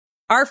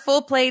Our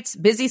full plates,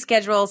 busy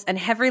schedules, and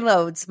heavy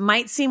loads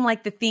might seem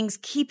like the things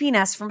keeping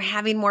us from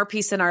having more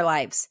peace in our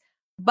lives.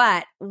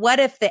 But what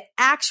if the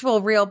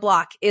actual real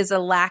block is a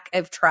lack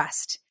of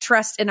trust?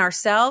 Trust in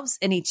ourselves,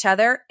 in each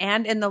other,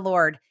 and in the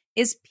Lord.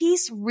 Is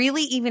peace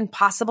really even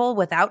possible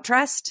without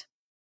trust?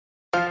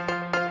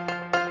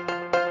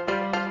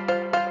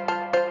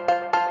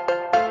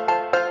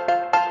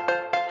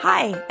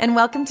 Hi, and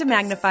welcome to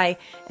Magnify,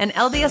 an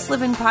LDS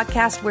Living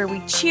podcast where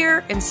we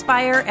cheer,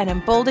 inspire, and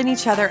embolden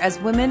each other as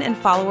women and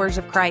followers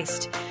of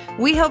Christ.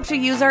 We hope to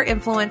use our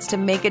influence to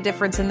make a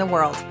difference in the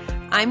world.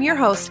 I'm your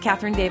host,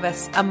 Catherine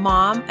Davis, a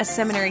mom, a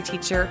seminary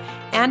teacher,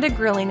 and a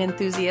grilling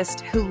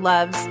enthusiast who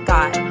loves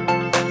God.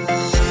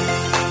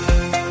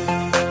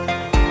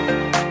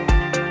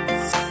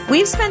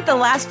 We've spent the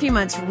last few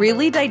months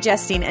really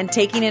digesting and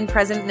taking in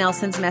President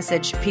Nelson's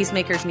message,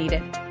 Peacemakers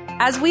Needed.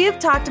 As we have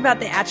talked about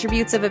the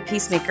attributes of a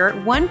peacemaker,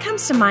 one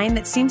comes to mind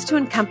that seems to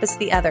encompass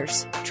the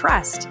others: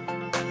 trust.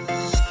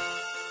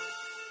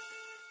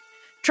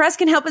 Trust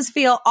can help us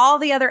feel all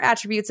the other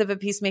attributes of a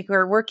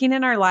peacemaker working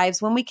in our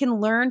lives when we can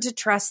learn to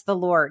trust the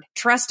Lord,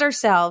 trust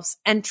ourselves,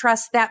 and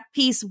trust that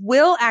peace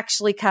will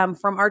actually come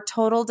from our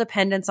total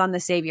dependence on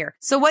the Savior.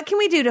 So what can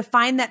we do to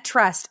find that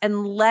trust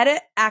and let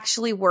it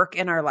actually work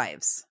in our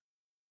lives?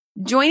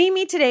 Joining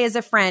me today is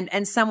a friend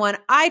and someone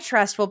I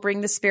trust will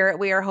bring the spirit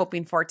we are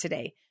hoping for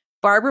today.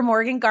 Barbara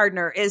Morgan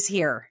Gardner is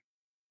here.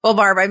 Well,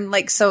 Barb, I'm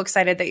so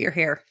excited that you're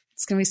here.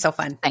 It's going to be so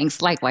fun.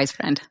 Thanks. Likewise,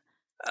 friend.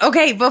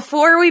 Okay,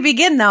 before we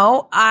begin,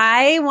 though,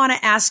 I want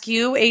to ask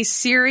you a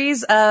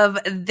series of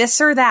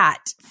this or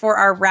that for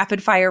our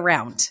rapid fire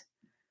round.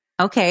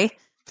 Okay,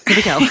 here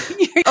we go.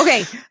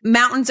 Okay,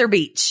 mountains or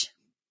beach?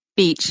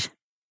 Beach.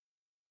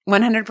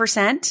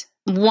 100%?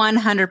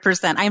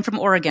 100%. I'm from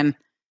Oregon.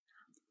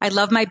 I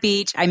love my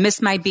beach. I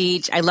miss my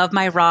beach. I love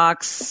my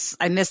rocks.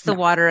 I miss the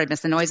water. I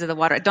miss the noise of the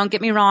water. Don't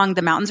get me wrong.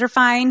 The mountains are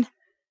fine.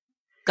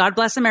 God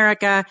bless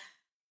America.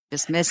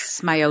 Just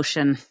miss my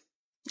ocean.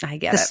 I get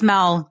the it. The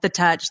smell, the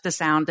touch, the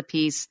sound, the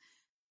peace.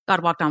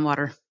 God walked on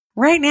water.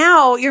 Right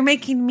now, you're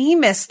making me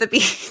miss the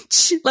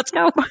beach. Let's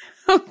go.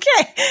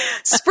 Okay.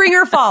 Spring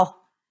or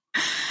fall?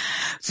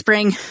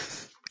 Spring.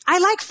 I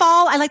like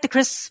fall. I like the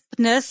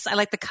crispness. I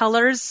like the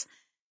colors.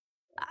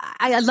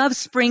 I love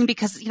spring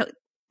because, you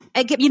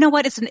know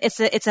what?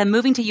 It's a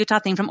moving to Utah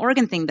thing from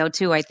Oregon thing though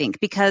too, I think,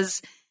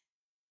 because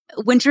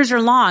winters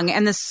are long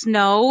and the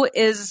snow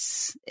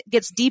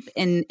gets deep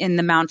in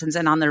the mountains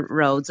and on the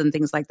roads and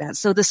things like that.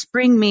 So the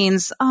spring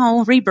means,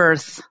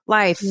 rebirth,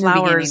 life,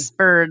 flowers,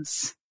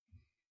 birds,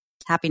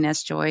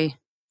 happiness, joy.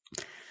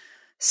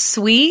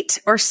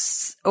 Sweet or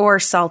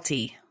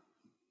salty?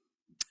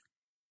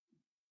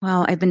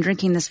 Well, I've been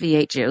drinking this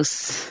V8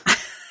 juice.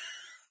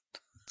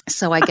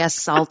 So I guess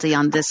salty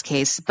on this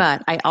case,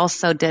 but I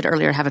also did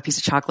earlier have a piece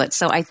of chocolate.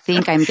 So I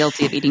think I'm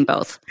guilty of eating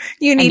both.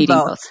 You need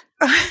both.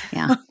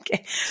 Yeah.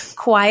 Okay.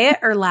 Quiet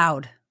or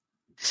loud?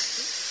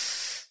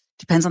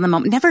 Depends on the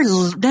moment.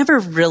 Never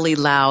really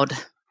loud.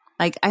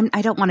 Like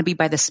I don't want to be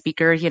by the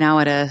speaker,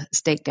 at a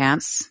stake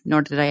dance,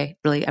 nor did I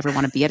really ever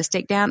want to be at a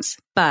stake dance,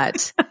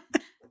 but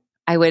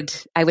I would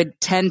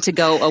tend to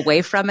go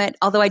away from it.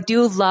 Although I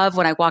do love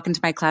when I walk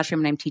into my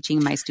classroom and I'm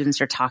teaching, my students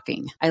are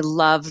talking. I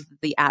love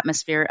the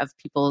atmosphere of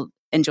people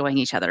enjoying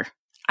each other.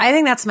 I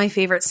think that's my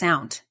favorite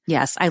sound.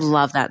 Yes, I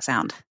love that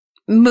sound.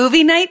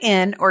 Movie night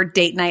in or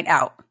date night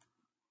out?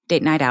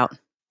 Date night out.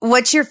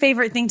 What's your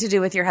favorite thing to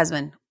do with your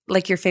husband?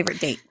 Like your favorite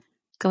date?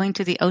 Going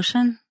to the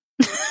ocean?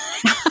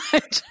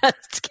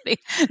 Just kidding.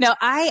 No,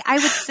 I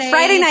would say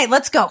Friday night,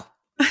 let's go.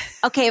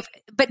 Okay,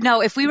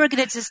 if we were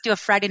going to just do a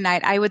Friday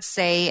night, I would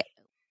say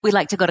we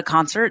like to go to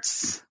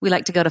concerts. We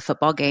like to go to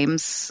football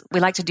games. We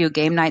like to do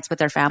game nights with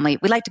our family.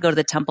 We like to go to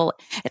the temple.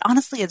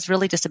 Honestly, it's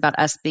really just about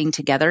us being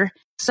together.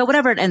 So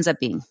whatever it ends up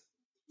being.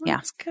 Yeah.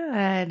 That's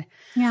good.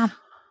 Yeah.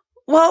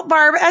 Well,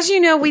 Barb, as you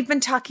know, we've been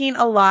talking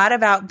a lot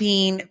about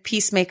being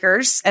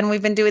peacemakers, and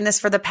we've been doing this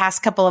for the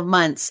past couple of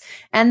months.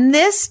 And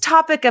this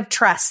topic of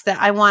trust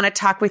that I want to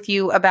talk with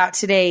you about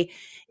today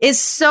is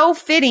so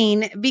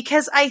fitting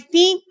because I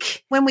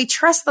think when we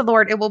trust the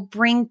Lord, it will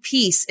bring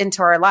peace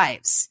into our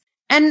lives.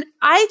 And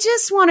I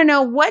just want to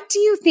know, what do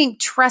you think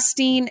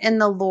trusting in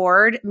the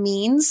Lord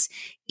means,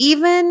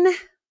 even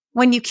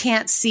when you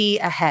can't see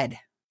ahead?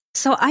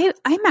 So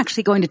I'm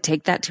actually going to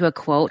take that to a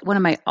quote, one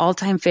of my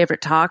all-time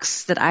favorite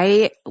talks that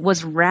I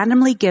was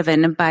randomly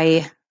given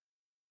I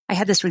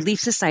had this Relief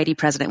Society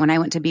president when I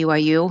went to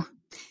BYU,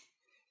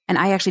 and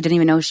I actually didn't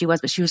even know who she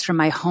was, but she was from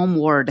my home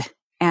ward.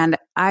 And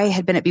I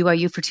had been at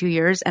BYU for 2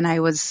 years, and I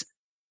was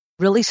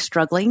really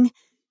struggling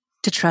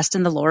to trust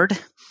in the Lord.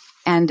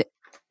 And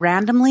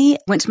randomly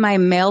went to my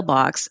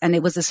mailbox, and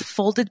it was this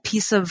folded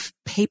piece of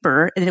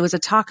paper, and it was a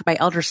talk by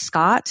Elder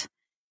Scott.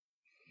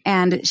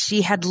 And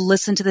she had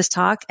listened to this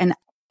talk, and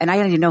I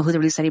didn't even know who the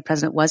Relief Society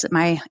president was in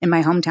my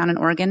hometown in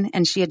Oregon.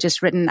 And she had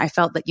just written, "I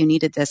felt that you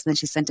needed this." And then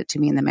she sent it to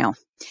me in the mail.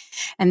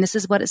 And this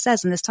is what it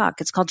says in this talk.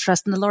 It's called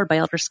Trust in the Lord by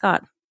Elder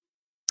Scott.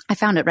 I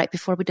found it right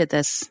before we did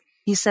this.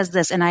 He says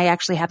this, and I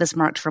actually have this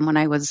marked from when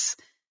I was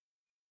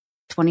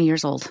 20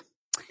 years old.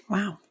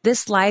 Wow.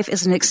 This life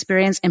is an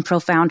experience in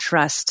profound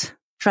trust.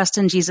 Trust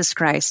in Jesus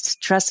Christ,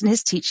 trust in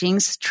his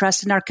teachings,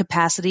 trust in our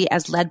capacity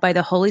as led by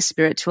the Holy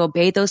Spirit to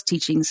obey those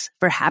teachings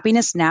for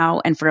happiness now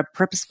and for a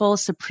purposeful,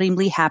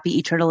 supremely happy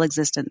eternal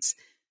existence.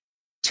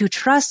 To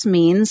trust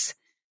means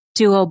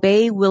to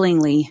obey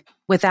willingly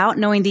without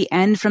knowing the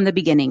end from the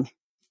beginning.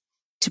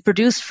 To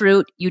produce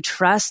fruit, your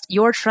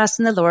trust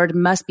in the Lord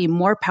must be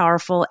more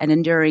powerful and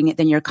enduring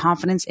than your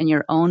confidence in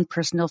your own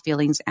personal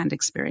feelings and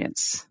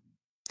experience.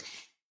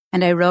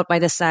 And I wrote by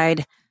the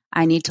side,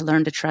 I need to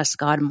learn to trust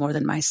God more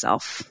than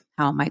myself.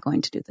 How am I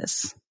going to do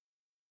this?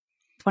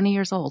 20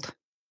 years old.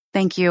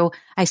 Thank you.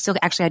 I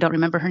don't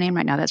remember her name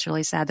right now. That's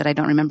really sad that I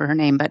don't remember her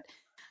name, but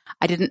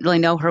I didn't really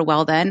know her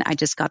well then. I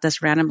just got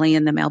this randomly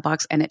in the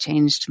mailbox and it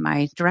changed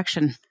my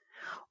direction.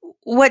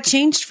 What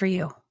changed for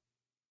you?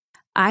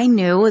 I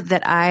knew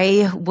that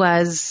I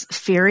was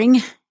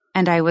fearing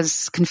and I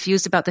was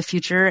confused about the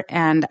future.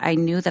 And I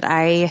knew that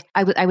I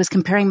was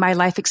comparing my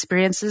life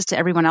experiences to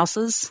everyone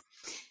else's.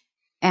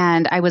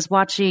 And I was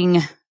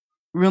watching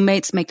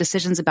roommates make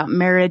decisions about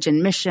marriage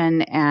and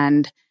mission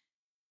and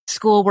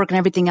schoolwork and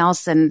everything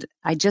else. And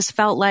I just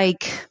felt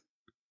like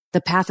the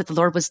path that the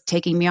Lord was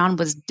taking me on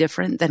was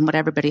different than what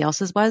everybody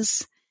else's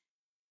was.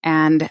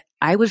 And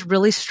I was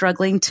really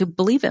struggling to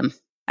believe him.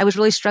 I was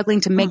really struggling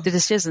to make the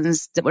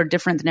decisions that were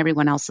different than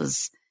everyone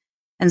else's.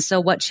 And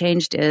so what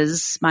changed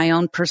is my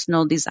own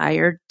personal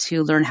desire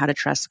to learn how to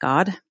trust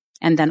God,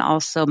 and then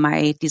also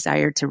my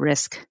desire to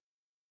risk.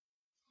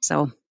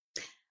 So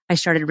I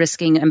started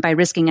risking, and by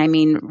risking, I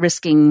mean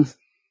risking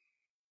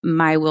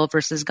my will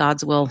versus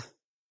God's will,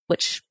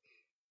 which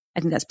I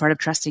think that's part of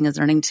trusting, is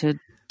learning to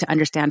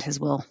understand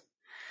his will.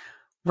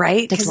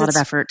 Right? It takes a lot of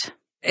effort.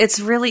 It's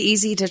really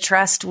easy to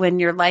trust when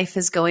your life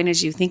is going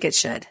as you think it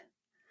should.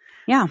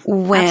 Yeah,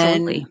 when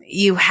absolutely.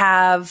 You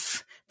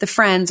have the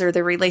friends or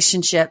the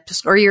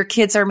relationships, or your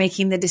kids are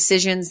making the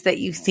decisions that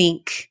you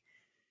think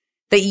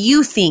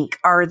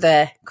are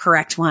the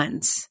correct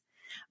ones.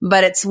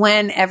 But it's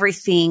when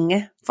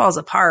everything falls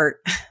apart,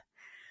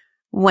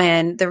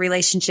 when the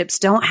relationships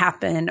don't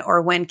happen,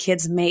 or when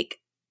kids make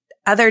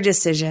other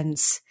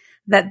decisions,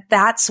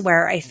 that's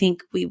where I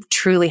think we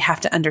truly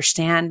have to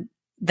understand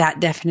that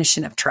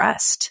definition of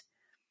trust.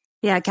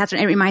 Yeah,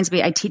 Catherine, it reminds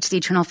me, I teach the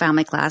Eternal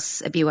Family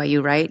class at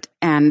BYU, right?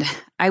 And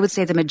I would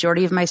say the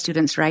majority of my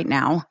students right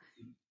now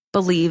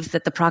believe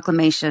that the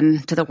proclamation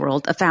to the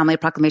world, a family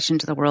proclamation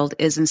to the world,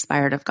 is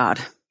inspired of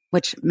God,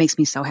 which makes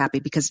me so happy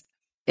because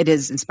it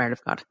is inspired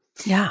of God.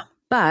 Yeah.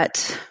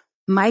 But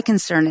my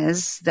concern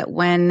is that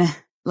when,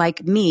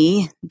 like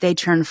me, they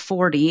turn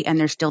 40 and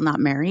they're still not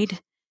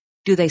married,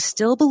 do they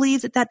still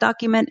believe that that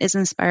document is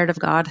inspired of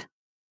God?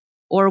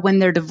 Or when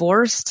they're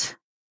divorced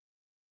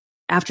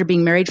after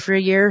being married for a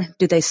year,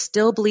 do they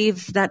still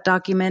believe that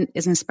document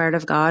is inspired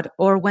of God?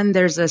 Or when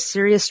there's a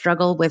serious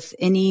struggle with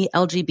any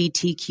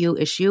LGBTQ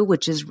issue,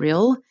 which is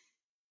real,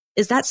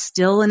 is that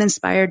still an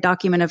inspired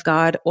document of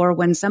God? Or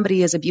when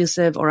somebody is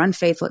abusive or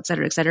unfaithful, et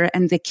cetera, et cetera.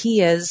 And the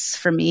key is,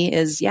 for me,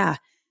 is,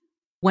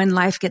 when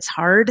life gets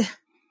hard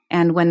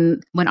and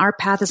when our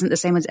path isn't the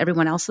same as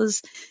everyone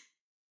else's,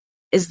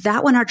 is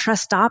that when our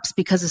trust stops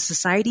because of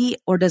society,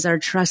 or does our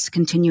trust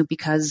continue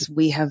because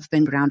we have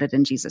been grounded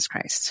in Jesus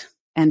Christ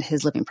and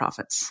his living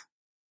prophets?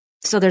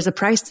 So there's a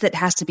price that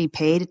has to be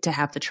paid to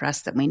have the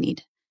trust that we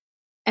need.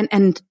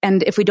 And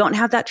if we don't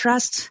have that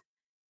trust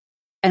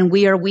and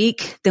we are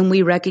weak, then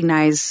we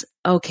recognize,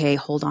 okay,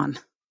 hold on.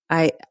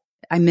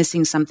 I'm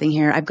missing something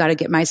here. I've got to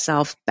get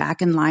myself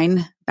back in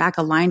line, back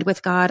aligned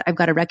with God. I've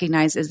got to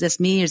recognize, is this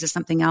me? Is this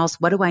something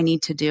else? What do I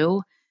need to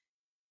do?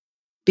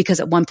 Because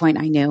at one point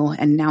I knew,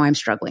 and now I'm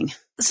struggling.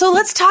 So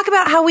let's talk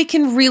about how we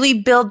can really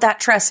build that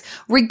trust,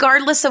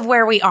 regardless of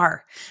where we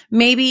are.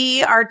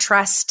 Maybe our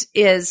trust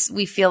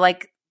we feel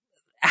like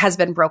has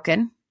been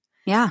broken.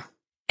 Yeah.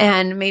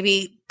 And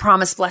maybe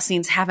promised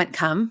blessings haven't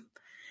come.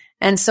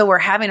 And so we're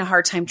having a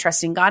hard time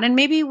trusting God. And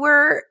maybe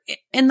we're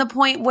in the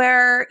point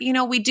where,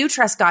 we do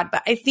trust God.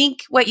 But I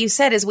think what you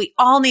said is we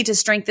all need to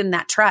strengthen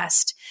that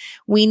trust.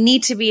 We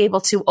need to be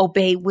able to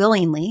obey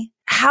willingly.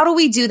 How do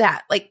we do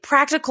that? Like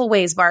practical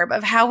ways, Barb,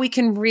 of how we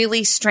can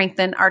really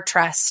strengthen our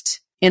trust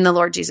in the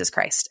Lord Jesus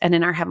Christ and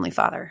in our Heavenly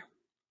Father.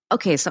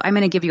 Okay, so I'm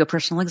going to give you a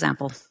personal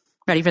example.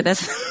 Ready for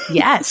this?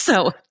 Yes.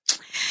 So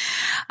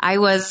I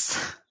was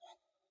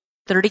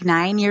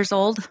 39 years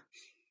old.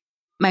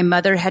 My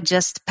mother had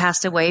just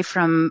passed away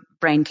from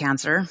brain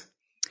cancer.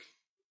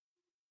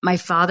 My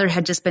father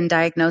had just been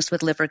diagnosed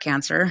with liver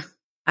cancer.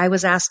 I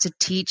was asked to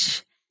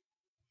teach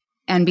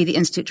and be the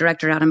institute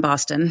director out in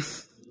Boston.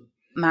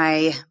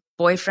 My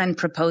boyfriend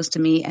proposed to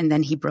me, and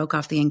then he broke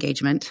off the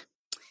engagement.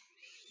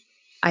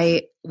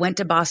 I went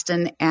to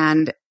Boston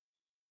and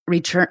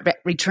returned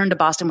to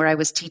Boston where I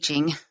was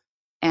teaching,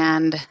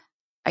 and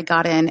I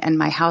got in, and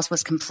my house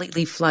was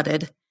completely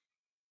flooded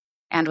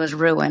and was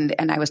ruined,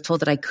 and I was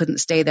told that I couldn't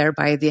stay there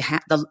by the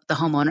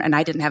homeowner, and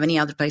I didn't have any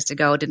other place to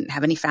go, didn't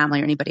have any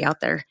family or anybody out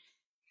there.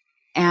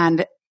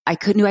 And I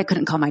knew I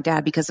couldn't call my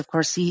dad because, of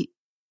course, he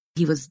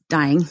was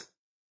dying,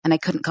 and I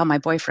couldn't call my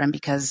boyfriend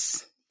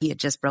because he had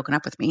just broken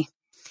up with me.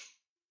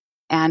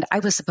 And I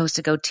was supposed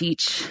to go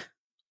teach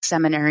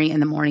seminary in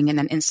the morning and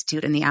then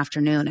institute in the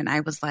afternoon. And I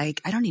was like,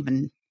 I don't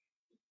even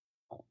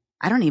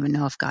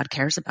know if God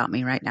cares about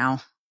me right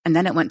now. And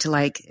then it went to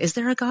like, is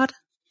there a God?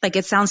 Like,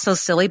 it sounds so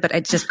silly, but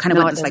it just kind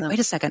of went like, wait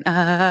a second.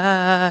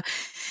 And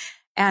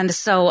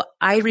so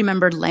I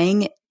remember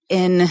laying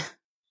in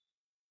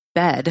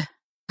bed,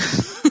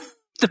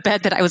 the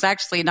bed that I was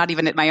actually not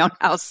even at my own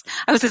house.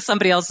 I was at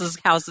somebody else's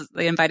house.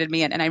 They invited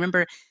me in. And I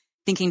remember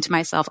thinking to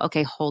myself,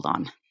 okay, hold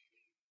on.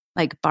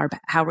 Like, Barb,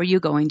 how are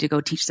you going to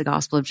go teach the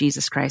gospel of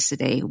Jesus Christ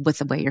today with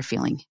the way you're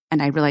feeling? And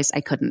I realized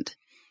I couldn't.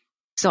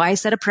 So I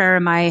said a prayer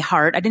in my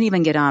heart. I didn't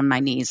even get on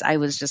my knees. I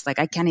was just like,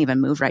 I can't even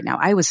move right now.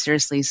 I was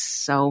seriously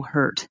so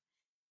hurt.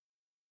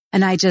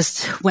 And I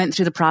just went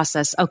through the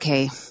process.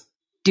 Okay,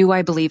 do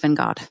I believe in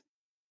God?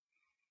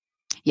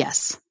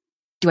 Yes.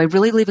 Do I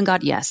really believe in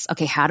God? Yes.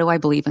 Okay, how do I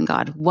believe in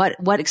God?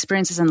 What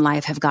experiences in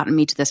life have gotten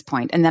me to this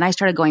point? And then I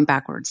started going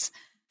backwards.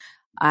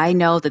 I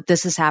know that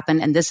this has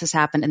happened and this has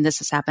happened and this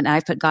has happened. And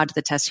I've put God to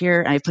the test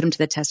here and I've put him to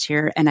the test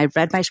here. And I've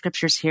read my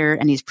scriptures here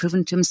and he's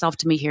proven to himself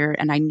to me here.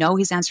 And I know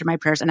he's answered my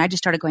prayers. And I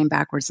just started going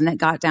backwards. And it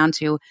got down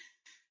to,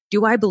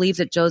 do I believe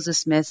that Joseph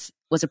Smith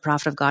was a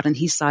prophet of God and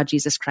he saw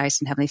Jesus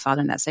Christ and Heavenly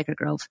Father in that sacred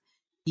grove?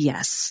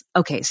 Yes.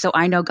 Okay. So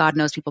I know God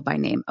knows people by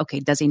name.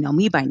 Okay. Does he know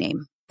me by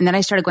name? And then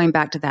I started going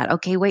back to that.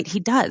 Okay, wait, he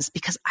does,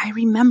 because I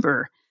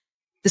remember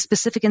the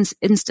specific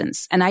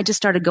instance. And I just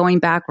started going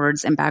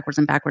backwards and backwards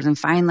and backwards. And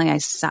finally I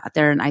sat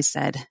there and I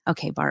said,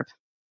 okay, Barb,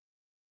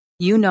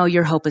 you know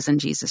your hope is in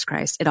Jesus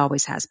Christ. It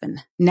always has been.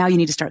 Now you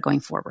need to start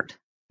going forward.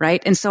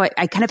 Right. And so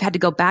I kind of had to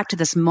go back to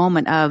this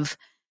moment of,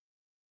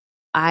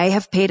 I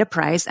have paid a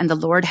price and the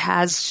Lord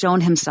has shown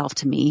himself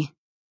to me.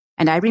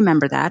 And I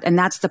remember that. And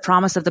that's the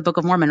promise of the Book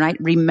of Mormon, right?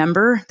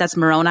 Remember, that's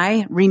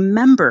Moroni.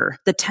 Remember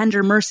the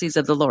tender mercies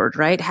of the Lord,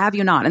 right? Have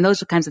you not? And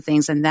those kinds of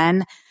things. And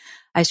then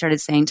I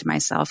started saying to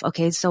myself,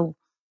 okay, so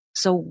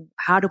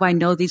how do I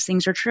know these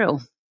things are true?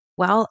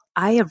 Well,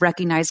 I have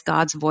recognized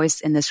God's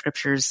voice in the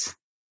scriptures.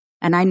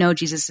 And I know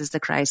Jesus is the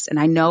Christ. And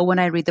I know when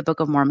I read the Book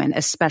of Mormon,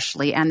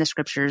 especially, and the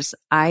scriptures,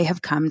 I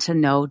have come to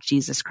know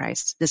Jesus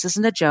Christ. This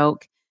isn't a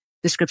joke.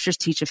 The scriptures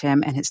teach of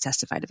him and has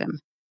testified of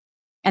him.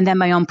 And then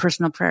my own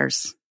personal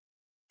prayers.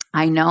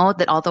 I know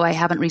that although I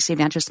haven't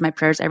received answers to my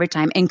prayers every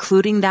time,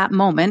 including that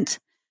moment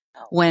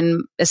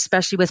when,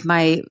 especially with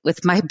my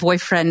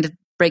boyfriend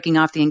breaking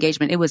off the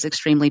engagement, it was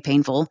extremely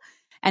painful.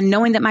 And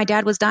knowing that my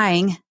dad was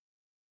dying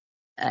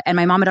and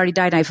my mom had already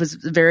died, and I was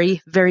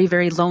very, very,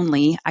 very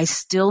lonely, I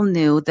still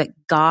knew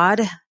that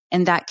God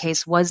in that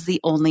case was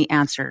the only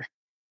answer.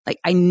 Like,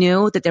 I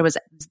knew that there was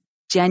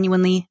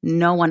genuinely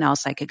no one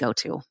else I could go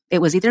to.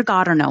 It was either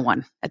God or no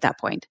one at that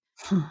point.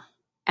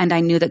 And I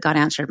knew that God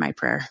answered my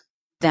prayer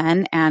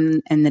then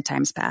and in the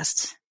times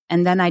past.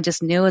 And then I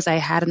just knew, as I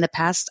had in the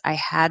past, I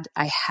had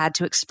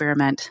to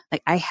experiment.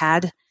 Like, I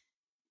had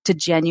to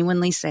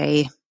genuinely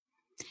say,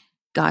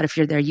 God, if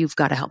you're there, you've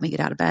got to help me get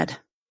out of bed.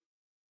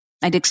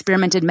 I'd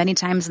experimented many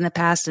times in the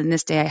past, and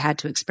this day I had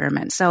to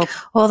experiment. So,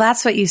 well,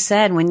 that's what you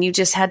said, when you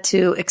just had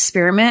to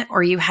experiment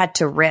or you had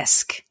to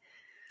risk.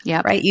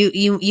 Yeah. Right.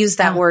 You used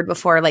that word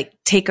before, like,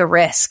 take a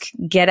risk,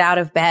 get out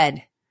of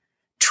bed,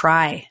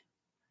 try,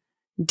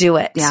 do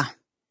it. Yeah.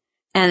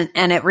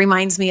 And it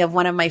reminds me of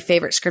one of my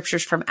favorite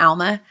scriptures from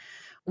Alma,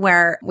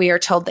 where we are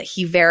told that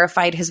he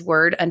verified his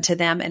word unto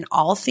them in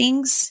all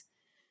things.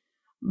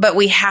 But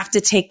we have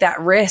to take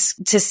that risk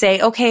to say,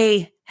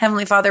 okay,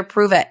 Heavenly Father,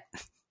 prove it.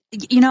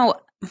 You know,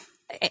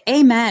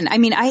 amen. I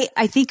mean,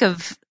 I think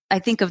of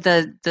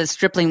the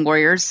stripling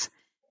warriors,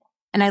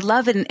 and I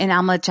love in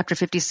Alma chapter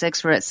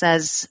 56 where it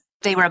says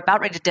they were about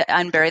ready to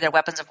unbury their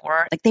weapons of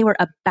war. Like, they were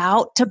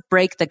about to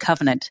break the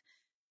covenant.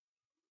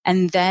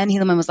 And then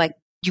Helaman was like,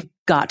 you've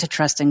got to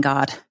trust in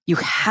God. You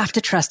have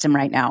to trust him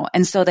right now.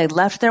 And so they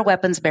left their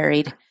weapons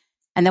buried.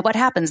 And then what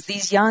happens?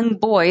 These young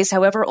boys,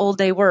 however old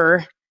they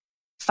were,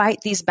 fight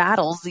these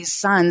battles, these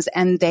sons,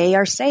 and they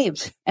are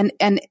saved. And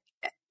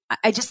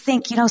I just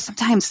think,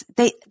 sometimes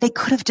they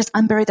could have just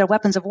unburied their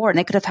weapons of war and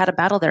they could have had a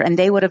battle there, and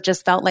they would have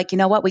just felt like, you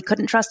know what? We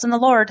couldn't trust in the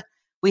Lord.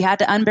 We had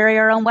to unbury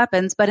our own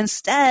weapons, but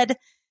instead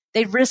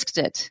they risked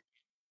it.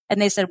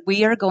 And they said,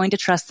 we are going to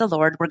trust the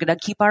Lord. We're going to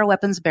keep our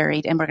weapons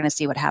buried and we're going to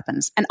see what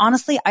happens. And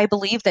honestly, I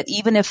believe that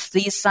even if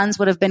these sons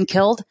would have been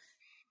killed,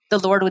 the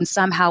Lord would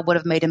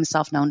have made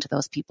himself known to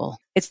those people.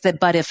 It's the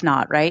but if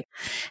not, right?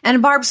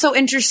 And Barb, so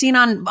interesting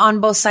on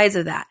both sides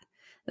of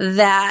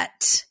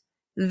that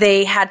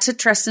they had to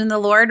trust in the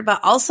Lord,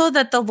 but also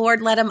that the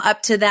Lord led him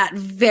up to that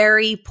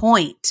very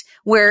point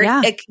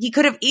where he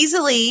could have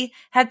easily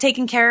have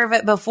taken care of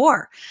it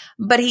before,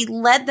 but he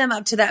led them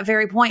up to that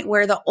very point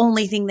where the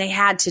only thing they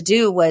had to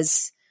do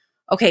was,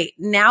 okay,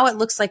 now it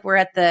looks like we're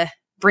at the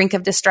brink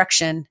of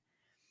destruction.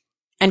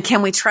 And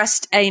can we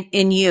trust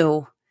in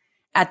you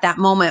at that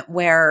moment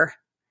where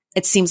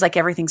it seems like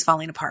everything's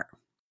falling apart?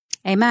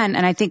 Amen.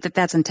 And I think that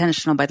that's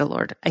intentional by the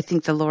Lord. I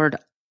think the Lord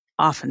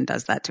often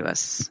does that to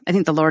us. I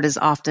think the Lord is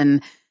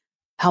often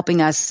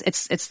helping us.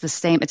 It's the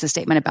same. It's a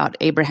statement about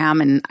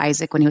Abraham and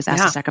Isaac when he was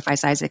asked to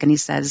sacrifice Isaac. And he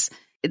says,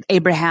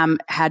 Abraham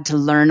had to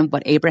learn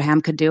what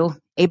Abraham could do.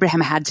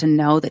 Abraham had to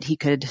know that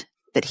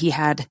he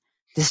had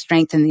the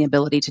strength and the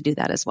ability to do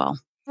that as well.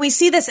 We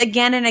see this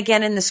again and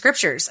again in the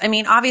scriptures. I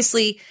mean,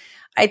 obviously,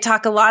 I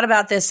talk a lot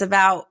about this,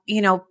 about,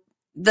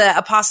 the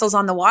apostles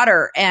on the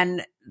water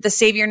and the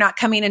Savior not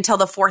coming until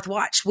the fourth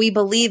watch. We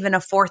believe in a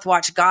fourth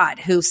watch God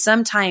who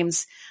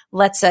sometimes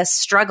lets us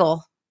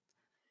struggle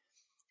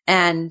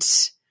and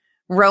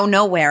row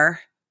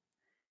nowhere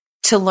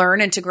to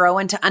learn and to grow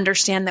and to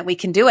understand that we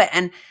can do it.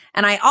 And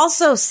I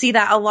also see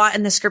that a lot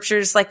in the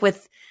scriptures, like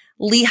with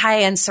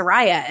Lehi and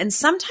Sariah. And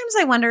sometimes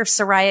I wonder if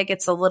Sariah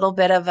gets a little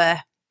bit of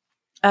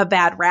a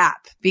bad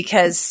rap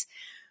because,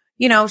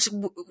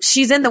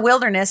 she's in the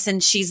wilderness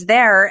and she's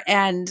there,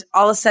 and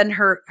all of a sudden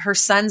her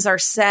sons are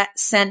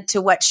sent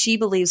to what she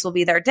believes will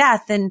be their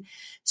death. And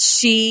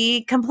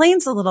she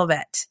complains a little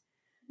bit.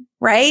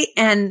 Right.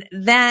 And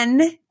then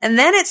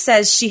it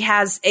says she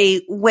has a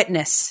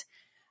witness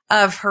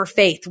of her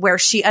faith where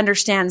she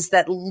understands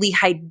that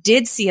Lehi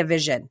did see a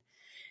vision.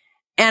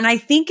 And I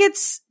think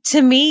it's,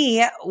 to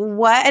me,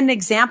 what an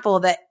example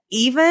that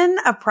even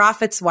a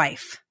prophet's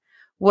wife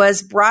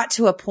was brought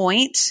to a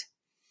point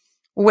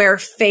where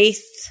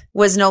faith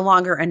was no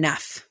longer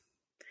enough,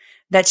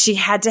 that she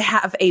had to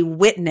have a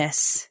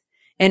witness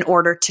in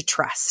order to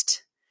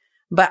trust.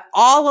 But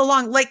all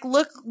along,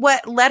 look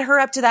what led her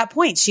up to that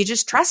point. She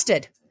just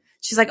trusted.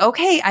 She's like,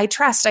 okay, I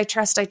trust.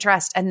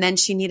 And then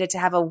she needed to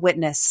have a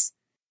witness.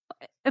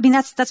 I mean,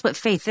 that's what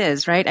faith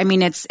is, right? I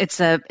mean, it's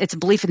a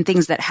belief in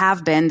things that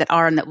have been, that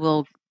are, and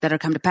that are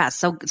come to pass.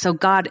 So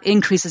God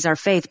increases our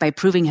faith by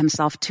proving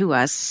himself to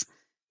us.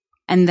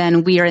 And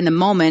then we are in the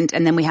moment,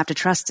 and then we have to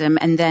trust him,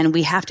 and then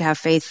we have to have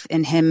faith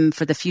in him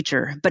for the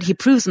future. But he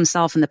proves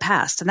himself in the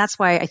past. And that's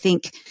why I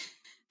think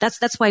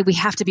that's why we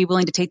have to be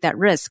willing to take that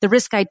risk. The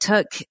risk I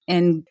took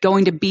in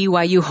going to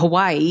BYU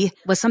Hawaii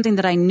was something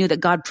that I knew that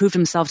God proved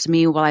himself to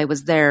me while I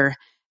was there.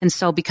 And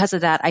so because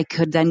of that, I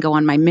could then go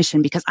on my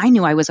mission, because I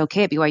knew I was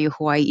okay at BYU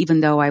Hawaii, even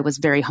though I was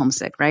very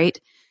homesick, right?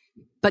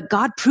 But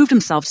God proved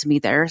himself to me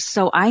there.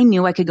 So I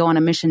knew I could go on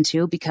a mission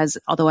too, because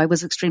although I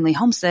was extremely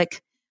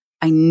homesick,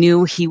 I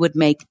knew he would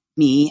make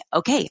me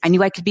okay. I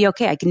knew I could be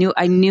okay.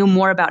 I knew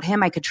more about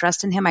him. I could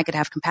trust in him. I could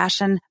have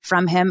compassion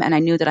from him. And I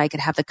knew that I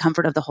could have the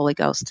comfort of the Holy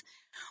Ghost,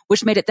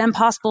 which made it then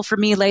possible for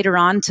me later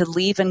on to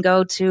leave and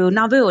go to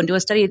Nauvoo and do a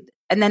study,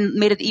 and then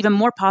made it even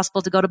more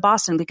possible to go to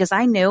Boston, because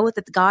I knew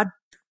that God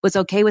was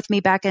okay with me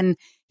back in,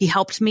 he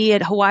helped me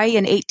at Hawaii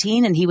in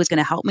 18, and he was going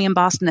to help me in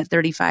Boston at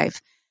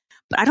 35.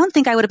 But I don't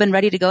think I would have been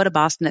ready to go to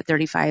Boston at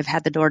 35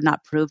 had the Lord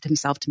not proved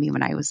himself to me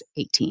when I was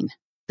 18.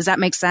 Does that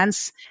make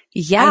sense?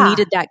 Yeah. I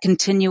needed that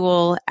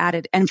continual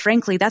added. And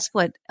frankly, that's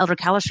what Elder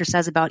Callister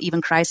says about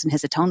even Christ and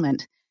his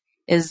atonement,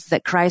 is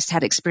that Christ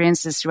had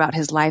experiences throughout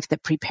his life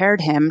that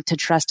prepared him to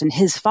trust in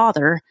his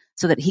Father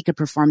so that he could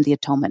perform the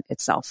atonement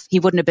itself. He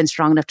wouldn't have been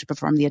strong enough to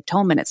perform the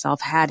atonement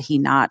itself had he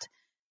not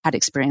had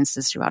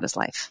experiences throughout his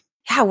life.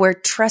 Yeah, where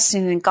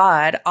trusting in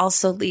God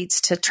also leads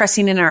to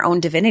trusting in our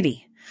own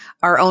divinity,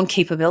 our own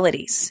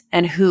capabilities,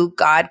 and who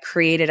God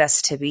created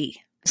us to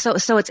be. So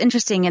it's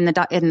interesting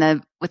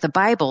with the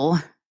Bible,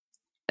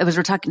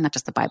 we're talking not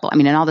just the Bible. I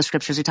mean, in all the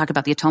scriptures, we talk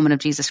about the atonement of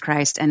Jesus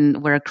Christ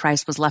and where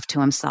Christ was left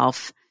to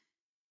himself.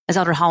 As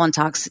Elder Holland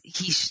talks,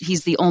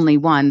 he's the only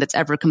one that's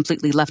ever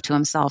completely left to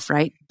himself,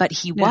 right? But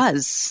he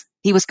was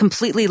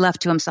completely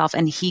left to himself,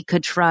 and he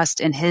could trust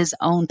in his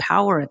own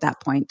power at that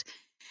point.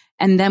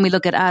 And then we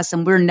look at us,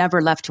 and we're never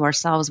left to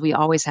ourselves. We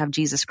always have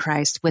Jesus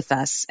Christ with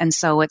us. And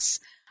so it's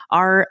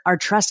our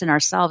trust in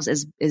ourselves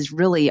is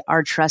really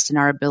our trust in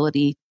our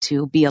ability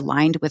to be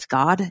aligned with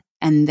God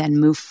and then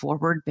move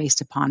forward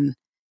based upon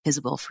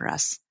his will for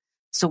us.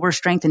 So we're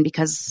strengthened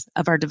because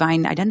of our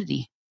divine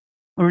identity.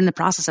 We're in the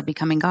process of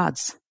becoming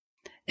God's.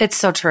 It's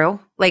so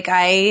true. Like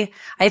I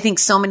think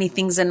so many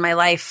things in my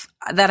life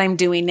that I'm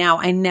doing now,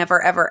 I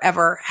never, ever,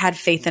 ever had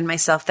faith in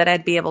myself that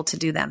I'd be able to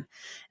do them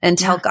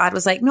until God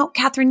was like, no,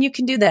 Catherine, you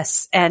can do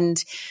this,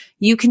 and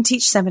you can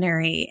teach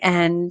seminary,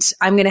 and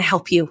I'm going to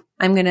help you.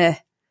 I'm going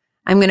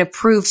to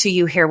prove to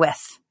you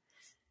herewith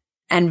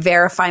and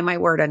verify my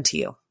word unto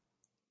you.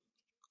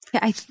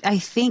 Yeah, I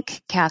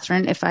think,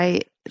 Catherine, if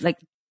I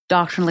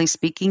doctrinally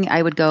speaking,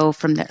 I would go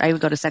from there. I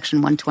would go to section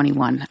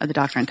 121 of the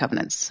Doctrine and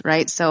Covenants,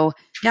 right? So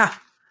yeah,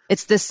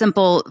 it's this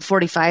simple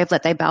 45,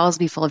 let thy bowels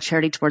be full of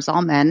charity towards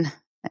all men.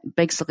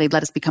 Basically,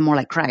 let us become more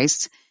like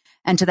Christ.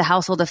 And to the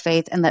household of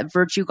faith, and let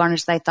virtue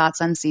garnish thy thoughts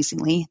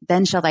unceasingly.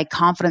 Then shall thy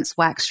confidence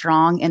wax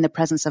strong in the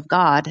presence of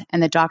God,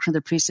 and the doctrine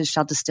of the priesthood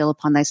shall distill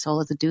upon thy soul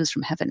as the dews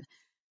from heaven.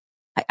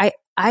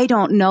 I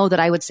don't know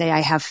that I would say I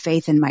have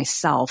faith in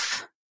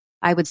myself.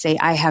 I would say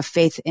I have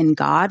faith in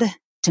God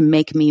to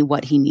make me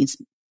what he needs,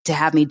 to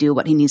have me do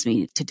what he needs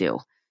me to do.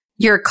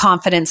 Your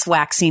confidence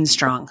waxing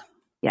strong.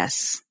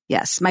 Yes.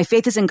 My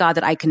faith is in God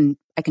that I can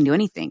do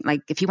anything.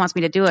 Like if he wants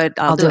me to do it,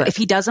 I'll do it. If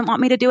he doesn't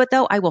want me to do it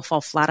though, I will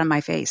fall flat on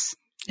my face.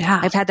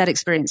 Yeah. I've had that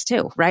experience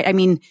too, right? I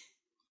mean,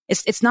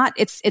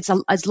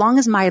 As long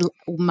as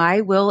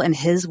my will and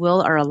his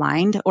will are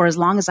aligned, or as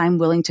long as I'm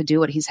willing to do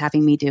what he's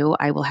having me do,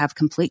 I will have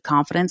complete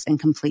confidence and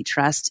complete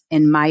trust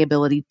in my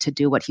ability to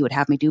do what he would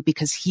have me do,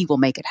 because he will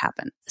make it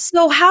happen.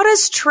 So how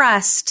does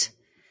trust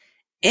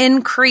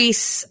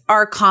increase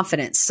our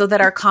confidence so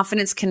that our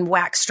confidence can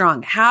wax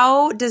strong?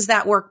 How does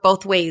that work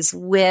both ways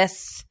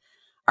with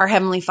our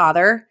Heavenly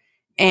Father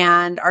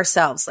and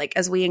ourselves? Like,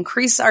 as we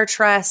increase our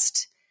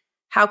trust,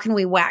 how can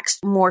we wax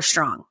more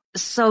strong?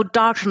 So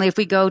doctrinally, if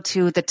we go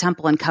to the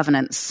temple and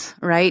covenants,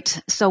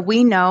 right? So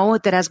we know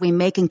that as we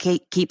make and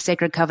keep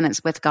sacred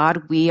covenants with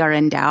God, we are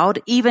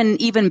endowed, even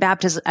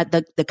baptism,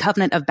 the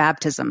covenant of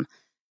baptism.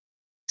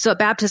 So at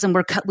baptism,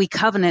 we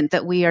covenant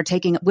that we are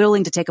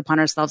willing to take upon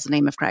ourselves the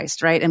name of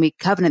Christ, right? And we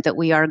covenant that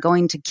we are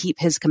going to keep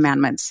his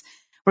commandments.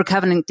 We're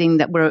covenanting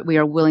that we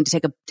are willing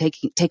to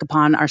take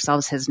upon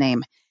ourselves his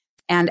name.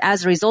 And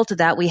as a result of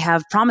that, we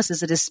have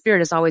promises that his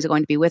spirit is always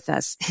going to be with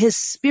us. His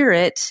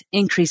spirit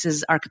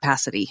increases our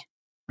capacity,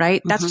 right?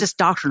 Mm-hmm. That's just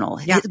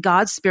doctrinal. Yeah.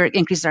 God's spirit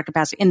increases our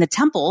capacity. In the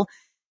temple,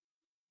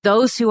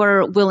 those who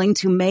are willing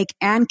to make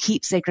and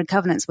keep sacred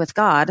covenants with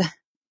God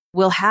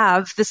will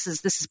have, this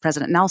is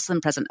President Nelson,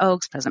 President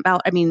Oaks, President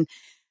Ballard. I mean,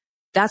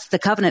 that's the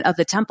covenant of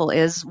the temple,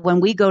 is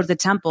when we go to the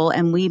temple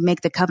and we make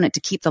the covenant to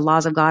keep the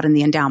laws of God and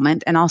the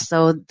endowment, and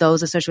also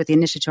those associated with the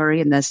initiatory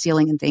and the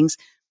sealing and things,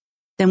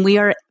 then we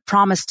are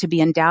promised to be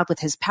endowed with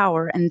his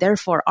power. And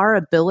therefore our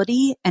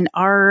ability and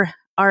our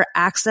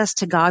access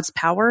to God's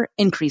power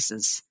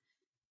increases.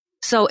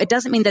 So it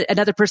doesn't mean that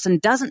another person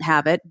doesn't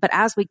have it, but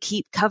as we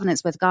keep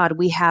covenants with God,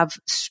 we have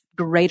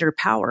greater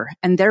power.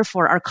 And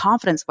therefore our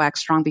confidence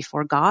waxes strong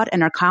before God,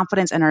 and our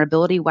confidence and our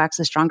ability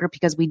waxes stronger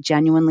because we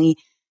genuinely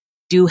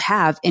do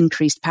have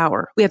increased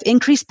power. We have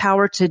increased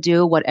power to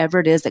do whatever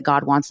it is that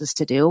God wants us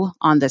to do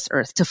on this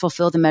earth, to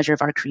fulfill the measure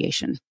of our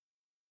creation.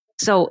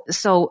 So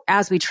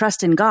as we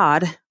trust in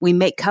God, we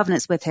make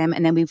covenants with him,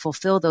 and then we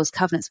fulfill those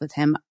covenants with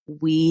him.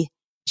 We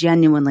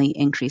genuinely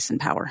increase in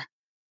power.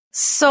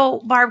 So,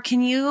 Barb,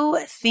 can you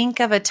think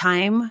of a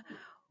time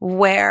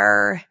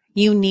where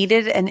you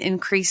needed an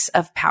increase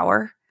of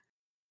power?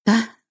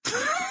 Every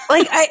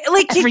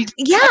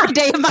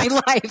day of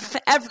my life.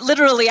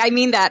 Literally, I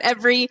mean that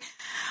I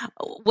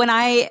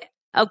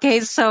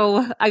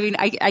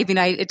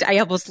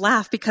almost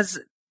laugh, because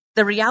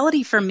the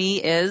reality for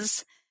me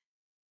is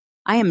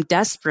I am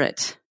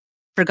desperate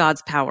for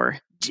God's power.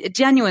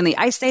 Genuinely,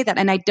 I say that,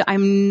 and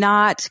I'm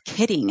not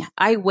kidding.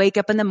 I wake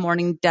up in the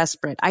morning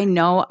desperate. I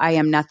know I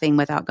am nothing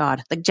without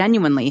God. Like,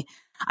 genuinely,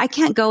 I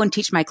can't go and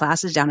teach my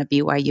classes down at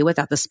BYU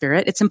without the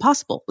Spirit. It's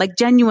impossible. Like,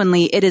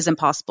 genuinely, it is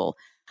impossible.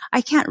 I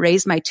can't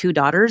raise my 2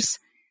 daughters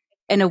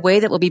in a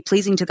way that will be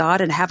pleasing to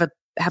God and have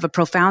a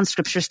profound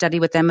scripture study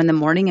with them in the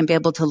morning and be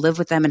able to live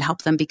with them and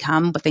help them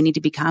become what they need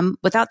to become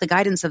without the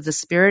guidance of the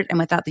Spirit and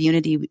without the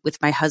unity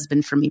with my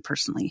husband, for me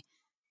personally.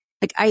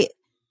 Like, I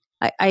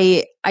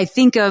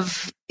think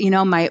of,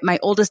 my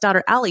oldest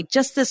daughter, Allie,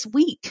 just this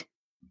week,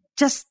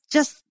 just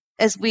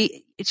as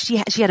she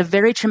had a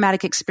very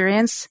traumatic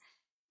experience.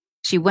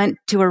 She went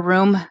to her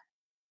room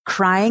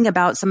crying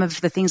about some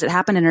of the things that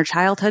happened in her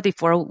childhood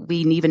before we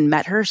even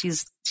met her.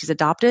 She's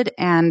adopted,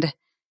 and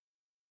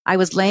I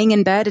was laying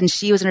in bed and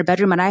she was in her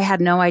bedroom, and I had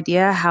no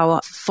idea how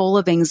full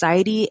of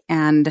anxiety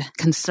and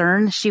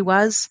concern she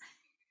was.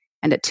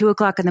 And at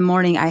 2:00 in the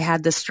morning, I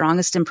had the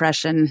strongest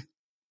impression: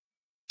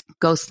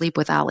 go sleep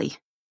with Allie.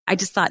 I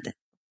just thought,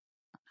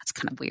 that's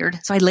kind of weird.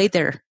 So I laid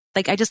there.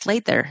 I just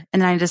laid there.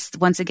 And I just,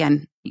 once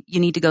again, you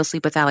need to go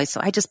sleep with Allie.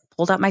 So I just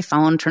pulled out my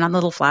phone, turned on the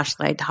little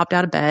flashlight, hopped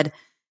out of bed,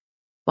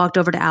 walked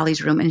over to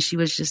Allie's room, and she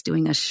was just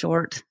doing a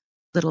short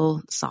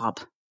little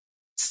sob,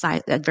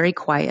 very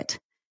quiet.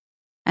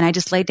 And I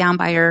just laid down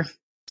by her,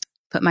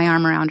 put my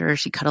arm around her.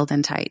 She cuddled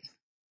in tight.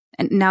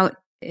 And now,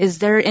 is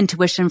there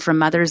intuition from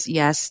mothers?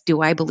 Yes.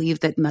 Do I believe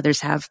that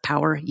mothers have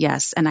power?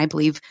 Yes. And I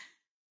believe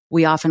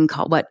we often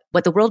call what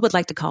the world would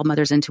like to call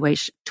mother's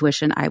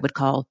intuition, I would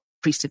call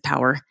priesthood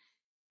power.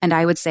 And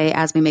I would say,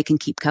 as we make and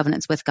keep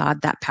covenants with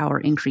God, that power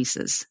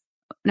increases.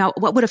 Now,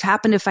 what would have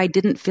happened if I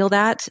didn't feel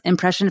that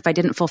impression, if I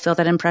didn't fulfill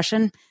that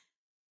impression?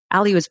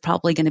 Allie was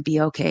probably going to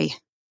be okay.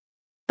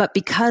 But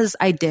because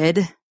I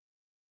did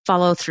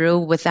follow through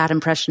with that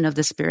impression of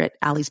the Spirit,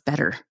 Allie's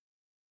better.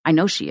 I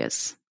know she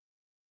is.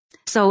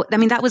 So,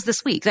 that was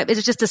this week. That it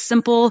was just a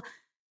simple.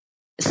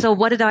 So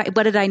what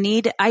did I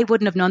need? I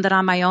wouldn't have known that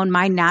on my own.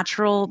 My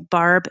natural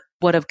Barb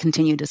would have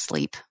continued to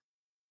sleep.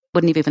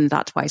 Wouldn't have even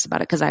thought twice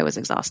about it because I was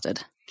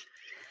exhausted.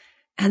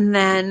 And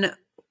then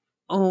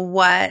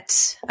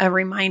what a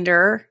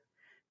reminder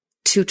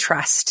to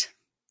trust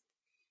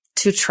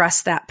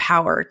that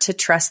power, to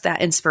trust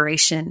that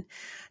inspiration,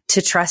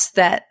 to trust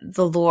that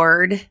the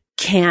Lord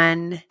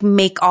can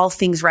make all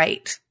things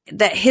right,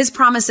 that his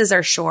promises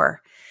are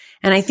sure.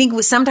 And I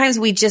think sometimes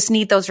we just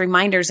need those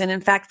reminders. And in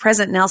fact,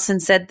 President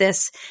Nelson said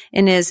this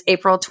in his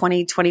April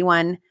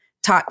 2021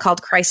 talk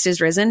called Christ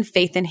is Risen.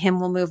 Faith in him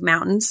will move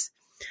mountains.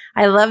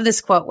 I love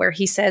this quote where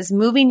he says,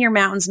 moving your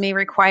mountains may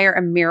require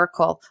a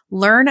miracle.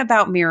 Learn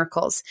about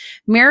miracles.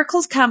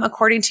 Miracles come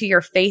according to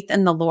your faith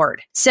in the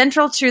Lord.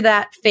 Central to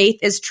that faith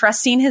is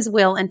trusting his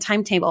will and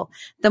timetable.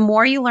 The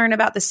more you learn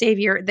about the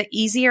Savior, the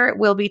easier it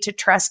will be to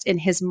trust in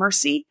his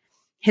mercy,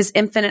 his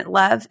infinite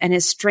love, and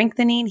his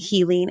strengthening,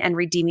 healing, and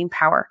redeeming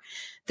power.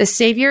 The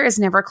Savior is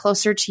never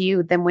closer to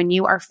you than when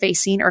you are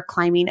facing or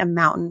climbing a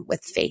mountain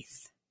with faith.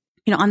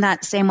 You know, on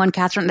that same one,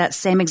 Catherine, that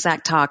same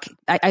exact talk,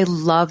 I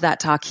love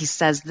that talk. He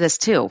says this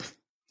too.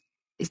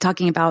 He's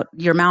talking about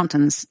your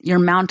mountains. Your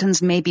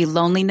mountains may be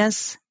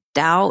loneliness,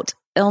 doubt,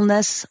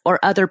 illness, or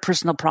other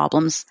personal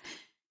problems.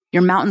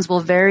 Your mountains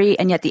will vary,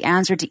 and yet the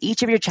answer to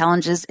each of your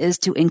challenges is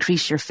to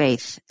increase your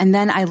faith. And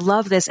then I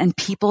love this, and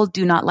people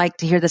do not like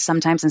to hear this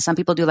sometimes, and some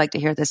people do like to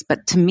hear this,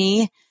 but to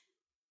me,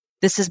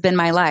 this has been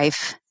my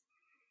life.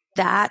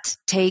 That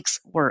takes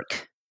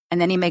work. And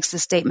then he makes the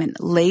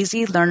statement,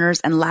 lazy learners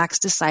and lax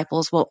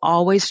disciples will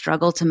always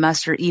struggle to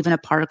muster even a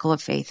particle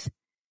of faith.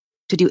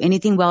 To do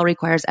anything well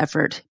requires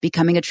effort.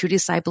 Becoming a true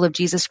disciple of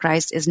Jesus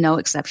Christ is no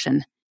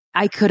exception.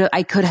 I could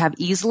have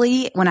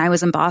easily, when I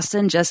was in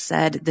Boston, just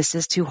said, this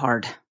is too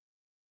hard.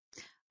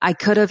 I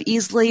could have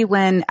easily,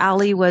 when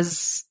Allie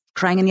was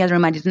crying in the other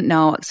room, I didn't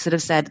know, could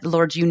have said,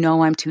 Lord, you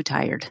know I'm too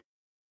tired.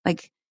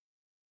 Like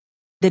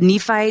the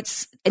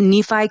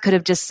Nephi could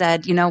have just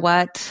said, you know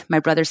what? My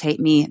brothers hate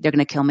me. They're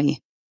going to kill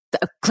me.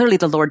 Clearly,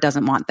 the Lord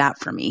doesn't want that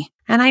for me.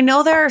 And I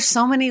know there are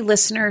so many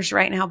listeners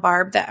right now,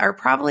 Barb, that are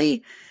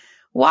probably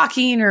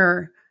walking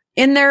or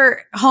in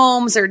their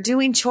homes or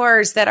doing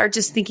chores that are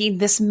just thinking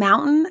this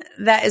mountain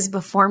that is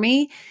before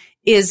me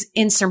is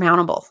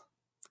insurmountable.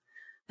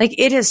 Like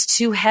it is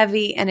too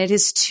heavy and it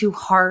is too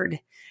hard.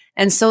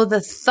 And so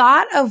the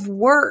thought of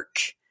work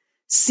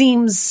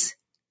seems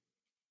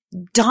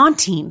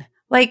daunting.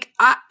 Like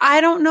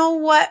I don't know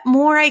what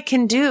more I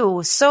can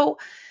do. So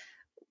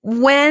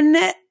when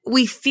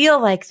we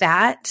feel like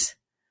that,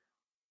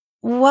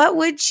 what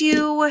would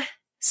you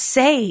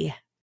say?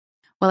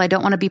 Well, I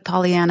don't want to be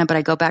Pollyanna, but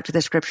I go back to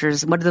the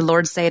scriptures. What did the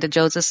Lord say to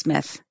Joseph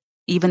Smith?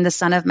 Even the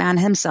Son of Man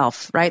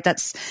himself, right?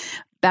 That's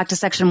back to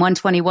section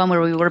 121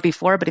 where we were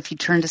before. But if you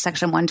turn to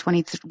section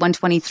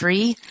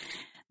 123,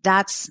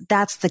 that's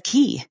the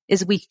key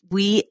is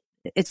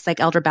it's like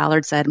Elder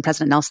Ballard said, and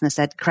President Nelson has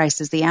said,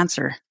 Christ is the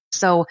answer.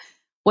 So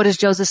what does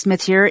Joseph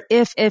Smith hear?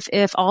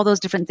 If all those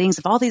different things,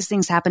 if all these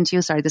things happen to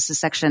you, sorry, this is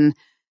section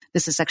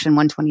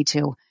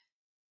 122.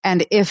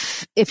 And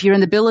if you're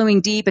in the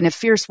billowing deep and if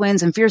fierce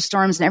winds and fierce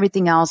storms and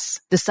everything else,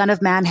 the Son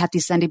of Man hath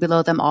descended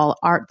below them all.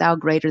 Art thou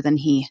greater than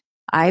he?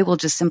 I will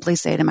just simply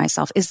say to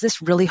myself, is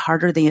this really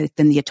harder than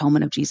the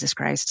atonement of Jesus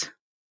Christ?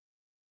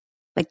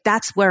 Like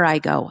that's where I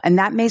go. And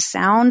that may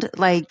sound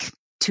like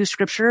too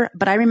scripture,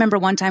 but I remember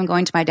one time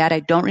going to my dad,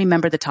 I don't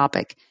remember the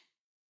topic.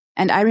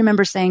 And I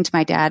remember saying to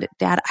my dad,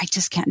 I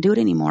just can't do it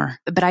anymore.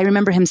 But I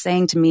remember him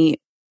saying to me,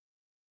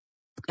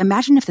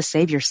 imagine if the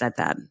Savior said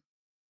that.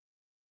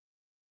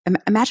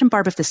 Imagine,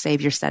 Barb, if the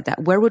Savior said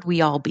that, where would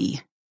we all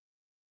be?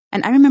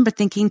 And I remember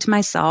thinking to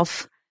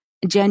myself,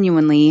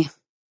 genuinely,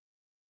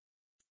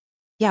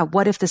 yeah,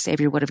 what if the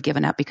Savior would have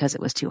given up because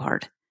it was too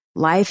hard?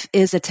 Life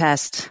is a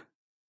test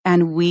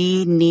and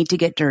we need to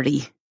get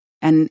dirty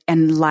and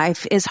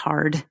life is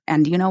hard.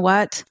 And you know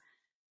what?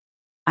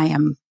 I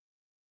am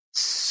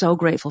so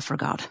grateful for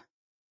God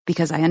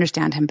because I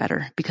understand him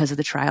better because of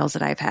the trials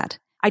that I've had.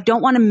 I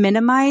don't want to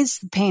minimize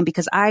the pain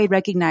because I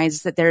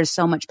recognize that there is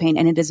so much pain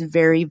and it is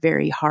very,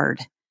 very hard.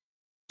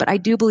 But I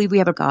do believe we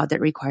have a God that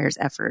requires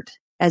effort.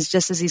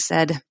 Just as he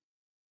said,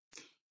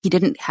 he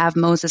didn't have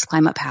Moses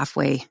climb up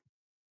halfway.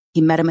 He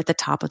met him at the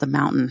top of the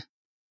mountain.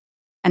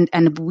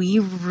 And we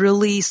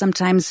really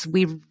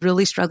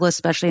struggle,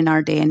 especially in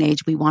our day and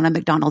age. We want a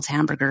McDonald's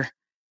hamburger,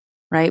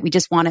 right? We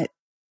just want it.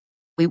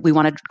 We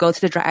want to go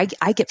through the drive.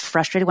 I get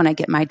frustrated when I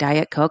get my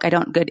Diet Coke. I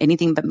don't get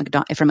anything from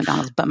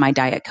McDonald's but my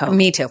Diet Coke.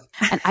 Me too.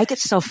 And I get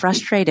so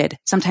frustrated.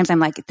 Sometimes I'm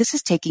like, this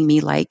is taking me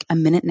like a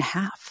minute and a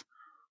half.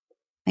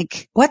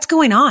 Like, what's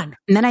going on?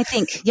 And then I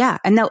think, yeah.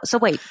 And no, so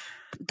wait,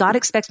 God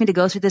expects me to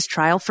go through this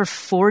trial for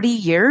 40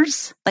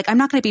 years? Like, I'm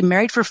not going to be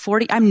married for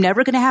 40. I'm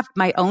never going to have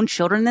my own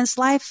children in this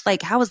life.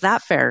 Like, how is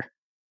that fair?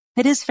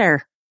 It is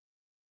fair.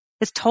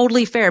 It's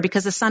totally fair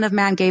because the Son of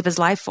Man gave his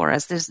life for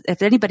us.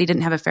 If anybody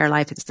didn't have a fair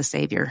life, it's the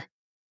Savior.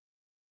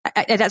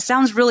 That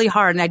sounds really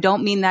hard, and I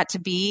don't mean that to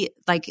be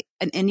like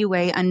in any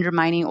way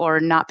undermining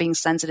or not being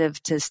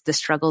sensitive to the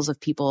struggles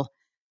of people.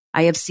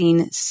 I have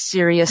seen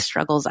serious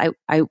struggles.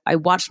 I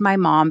watched my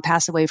mom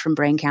pass away from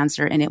brain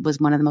cancer, and it was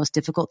one of the most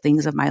difficult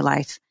things of my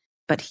life.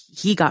 But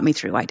he got me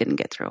through. I didn't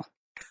get through.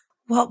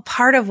 Well,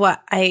 part of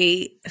what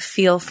I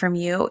feel from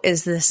you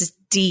is this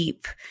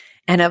deep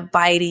and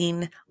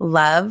abiding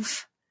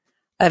love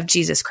of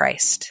Jesus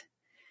Christ.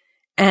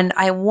 And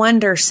I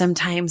wonder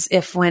sometimes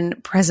if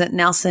when President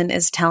Nelson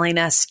is telling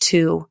us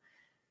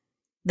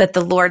that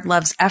the Lord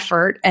loves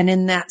effort, and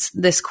in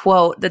this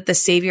quote that the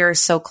Savior is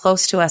so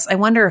close to us, I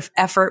wonder if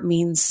effort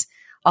means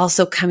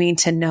also coming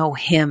to know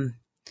him.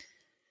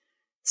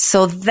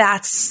 So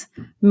that's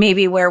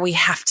maybe where we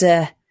have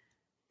to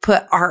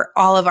put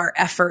all of our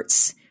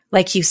efforts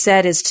like you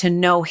said, is to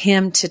know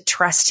him, to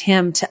trust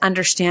him, to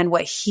understand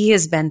what he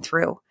has been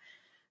through.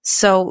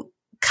 So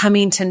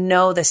coming to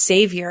know the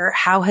Savior,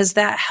 how has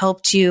that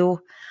helped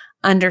you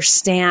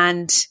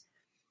understand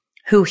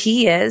who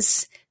he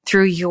is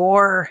through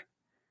your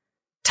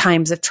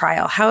times of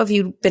trial? How have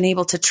you been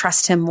able to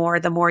trust him more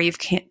the more you've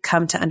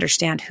come to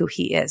understand who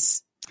he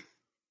is?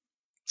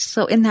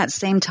 So in that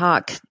same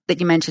talk that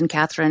you mentioned,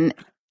 Catherine,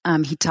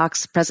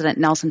 President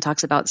Nelson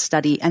talks about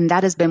study. And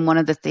that has been one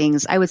of the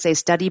things, I would say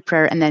study,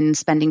 prayer, and then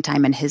spending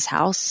time in his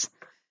house,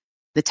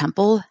 the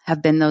temple,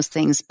 have been those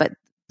things. But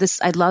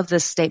I love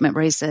this statement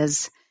where he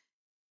says,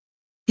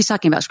 he's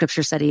talking about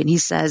scripture study, and he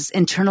says,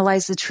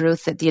 internalize the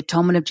truth that the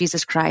atonement of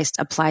Jesus Christ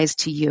applies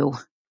to you.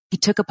 He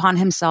took upon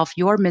himself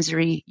your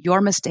misery,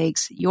 your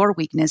mistakes, your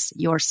weakness,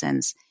 your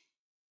sins.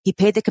 He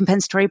paid the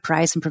compensatory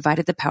price and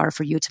provided the power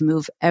for you to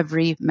move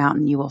every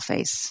mountain you will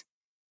face.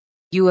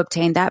 You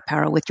obtained that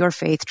power with your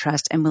faith,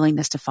 trust, and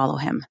willingness to follow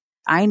him.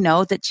 I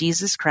know that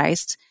Jesus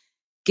Christ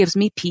gives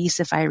me peace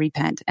if I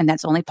repent, and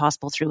that's only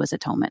possible through his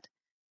atonement.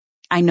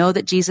 I know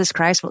that Jesus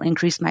Christ will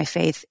increase my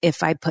faith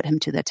if I put him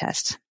to the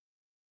test.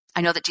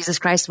 I know that Jesus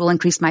Christ will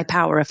increase my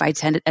power if I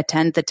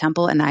attend the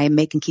temple and I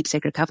make and keep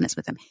sacred covenants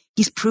with him.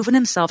 He's proven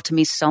himself to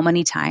me so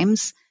many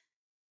times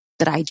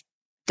that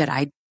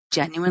I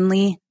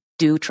genuinely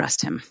do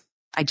trust him.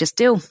 I just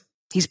do.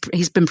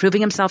 He's been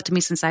proving himself to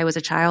me since I was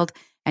a child,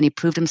 and he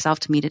proved himself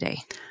to me today.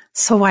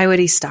 So why would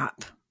he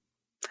stop?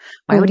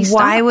 Why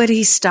would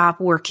he stop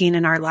working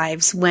in our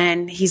lives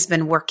when he's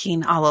been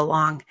working all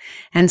along?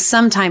 And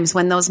sometimes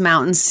when those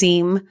mountains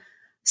seem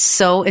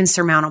so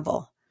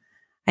insurmountable,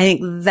 I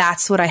think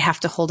that's what I have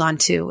to hold on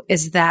to,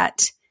 is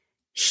that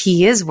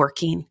he is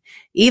working.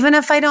 Even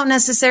if I don't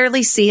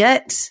necessarily see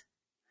it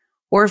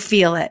or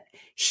feel it,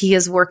 he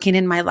is working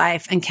in my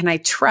life. And can I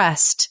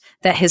trust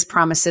that his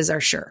promises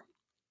are sure?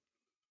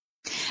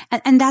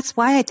 And that's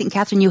why I think,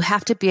 Catherine, you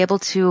have to be able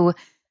to,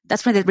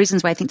 that's one of the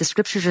reasons why I think the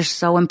scriptures are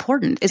so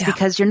important, is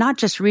because you're not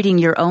just reading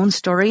your own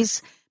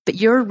stories, but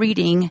you're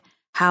reading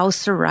how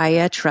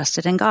Sariah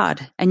trusted in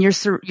God. And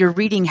you're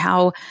reading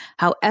how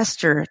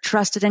Esther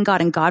trusted in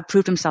God and God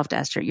proved himself to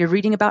Esther. You're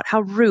reading about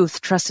how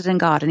Ruth trusted in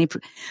God. And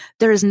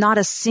there is not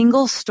a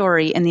single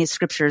story in these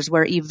scriptures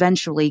where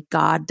eventually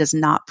God does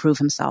not prove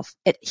himself.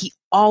 He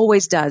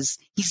always does.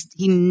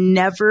 He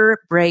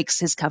never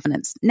breaks his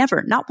covenants.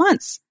 Never. Not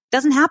once.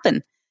 Doesn't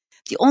happen.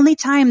 The only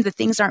time the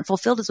things aren't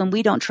fulfilled is when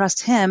we don't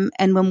trust him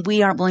and when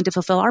we aren't willing to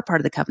fulfill our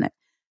part of the covenant.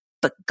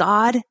 But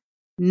God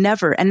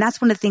never. And that's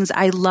one of the things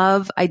I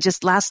love.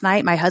 Last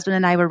night, my husband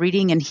and I were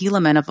reading in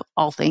Helaman, of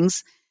all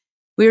things.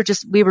 We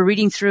were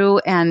reading through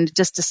and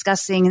just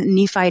discussing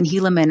Nephi and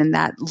Helaman and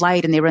that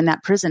light, and they were in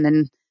that prison,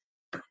 and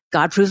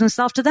God proves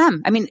himself to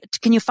them. I mean,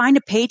 can you find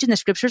a page in the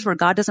scriptures where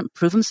God doesn't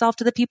prove himself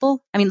to the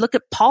people? I mean, look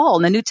at Paul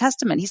in the New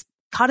Testament.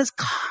 God is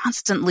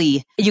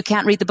constantly, you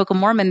can't read the Book of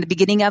Mormon. The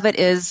beginning of it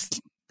is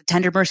the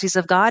tender mercies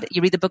of God.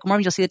 You read the Book of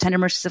Mormon, you'll see the tender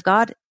mercies of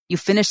God. You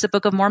finish the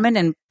Book of Mormon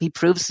and he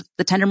proves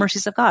the tender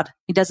mercies of God.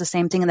 He does the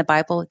same thing in the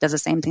Bible. He does the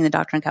same thing in the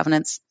Doctrine and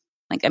Covenants.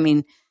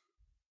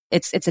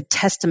 It's a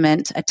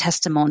testament, a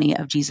testimony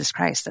of Jesus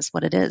Christ. That's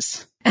what it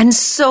is. And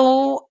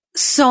so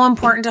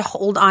important to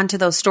hold on to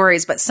those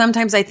stories. But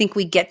sometimes I think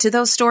we get to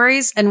those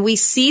stories and we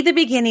see the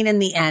beginning and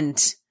the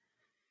end,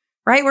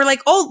 right? We're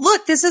like, oh,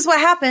 look, this is what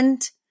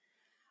happened.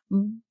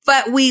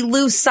 But we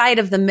lose sight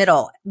of the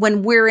middle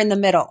when we're in the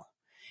middle,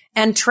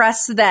 and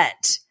trust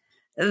that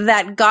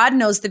God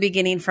knows the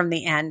beginning from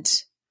the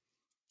end,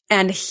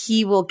 and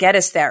he will get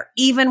us there,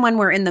 even when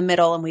we're in the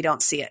middle and we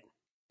don't see it.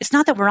 It's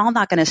not that we're all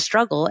not going to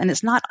struggle, and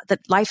it's not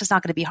that life is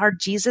not going to be hard.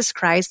 Jesus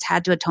Christ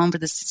had to atone for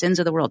the sins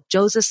of the world.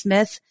 Joseph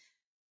Smith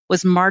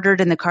was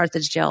martyred in the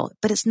Carthage jail,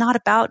 but it's not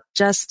about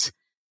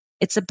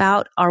it's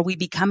about, are we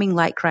becoming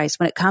like Christ?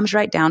 When it comes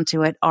right down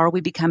to it, are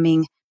we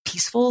becoming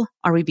peaceful?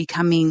 Are we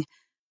becoming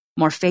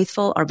more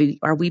faithful?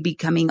 Are we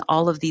becoming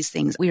all of these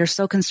things? We are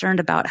so concerned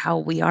about how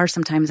we are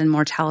sometimes in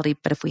mortality,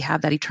 but if we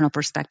have that eternal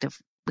perspective,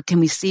 can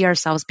we see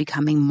ourselves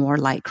becoming more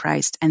like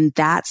Christ? And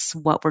that's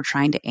what we're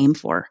trying to aim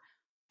for.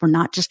 We're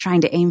not just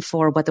trying to aim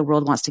for what the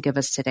world wants to give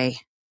us today.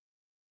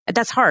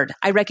 That's hard.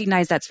 I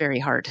recognize that's very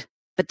hard,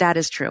 but that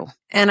is true.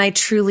 And I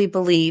truly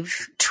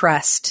believe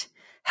trust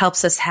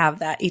helps us have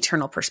that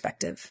eternal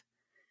perspective,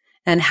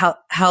 and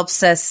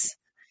helps us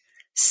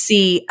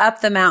see up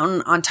the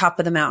mountain, on top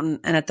of the mountain,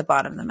 and at the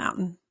bottom of the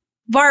mountain.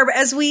 Barb,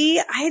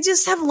 I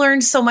just have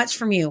learned so much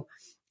from you.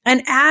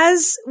 And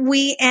as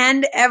we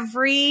end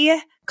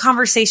every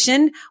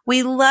conversation,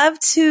 we love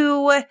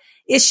to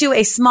issue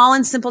a small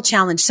and simple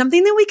challenge,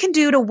 something that we can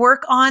do to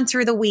work on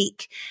through the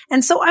week.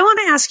 And so I want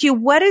to ask you,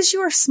 what is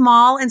your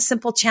small and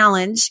simple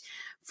challenge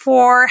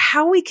for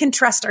how we can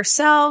trust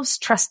ourselves,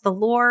 trust the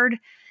Lord,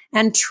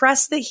 and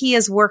trust that he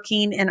is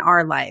working in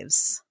our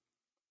lives?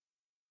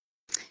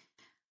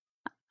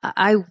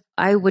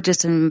 I would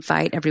just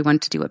invite everyone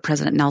to do what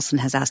President Nelson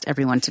has asked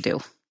everyone to do,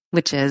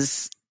 which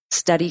is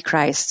study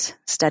Christ,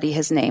 study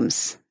his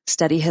names,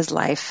 study his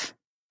life,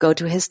 go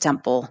to his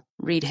temple,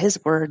 read his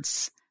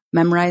words,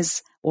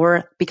 memorize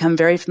or become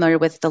very familiar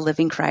with the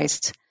living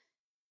Christ,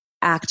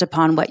 act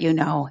upon what you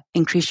know.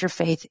 Increase your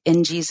faith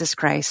in Jesus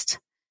Christ.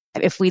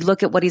 If we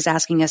look at what he's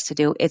asking us to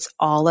do, it's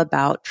all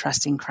about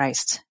trusting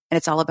Christ, and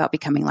it's all about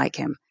becoming like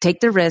him. Take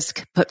the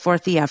risk, put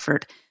forth the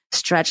effort,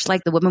 stretch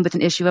like the woman with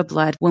an issue of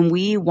blood. When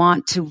we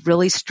want to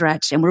really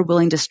stretch and we're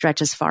willing to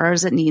stretch as far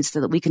as it needs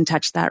so that we can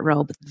touch that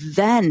robe,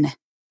 then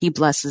he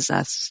blesses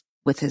us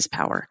with his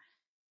power.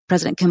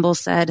 President Kimball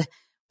said,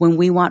 when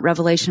we want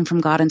revelation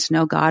from God and to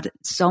know God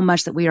so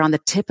much that we are on the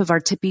tip of our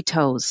tippy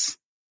toes,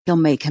 he'll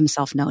make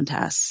himself known to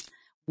us.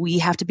 We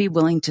have to be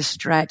willing to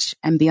stretch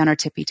and be on our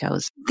tippy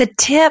toes. The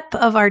tip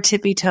of our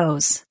tippy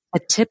toes. The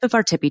tip of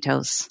our tippy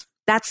toes.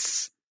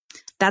 That's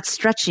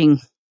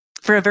stretching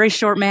for a very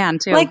short man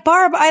too. Like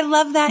Barb, I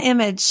love that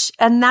image.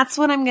 And that's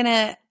what I'm going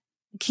to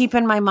keep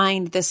in my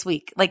mind this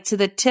week. Like to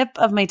the tip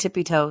of my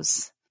tippy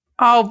toes.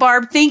 Oh,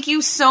 Barb, thank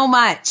you so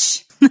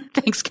much.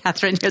 Thanks,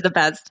 Catherine. You're the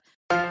best.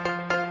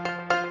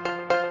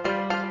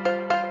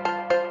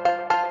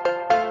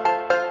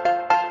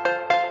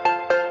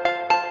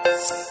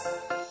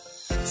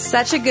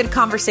 Such a good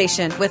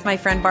conversation with my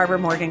friend Barbara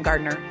Morgan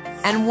Gardner.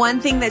 And one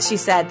thing that she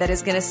said that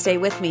is going to stay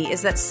with me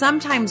is that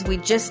sometimes we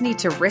just need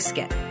to risk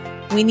it.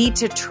 We need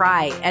to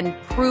try and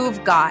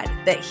prove God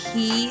that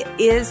he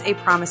is a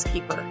promise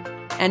keeper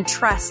and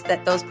trust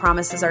that those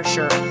promises are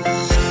sure.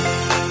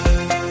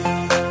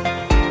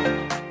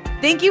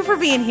 Thank you for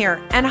being here,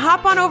 and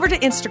hop on over to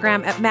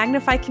Instagram at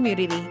Magnify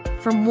Community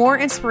for more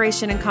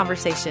inspiration and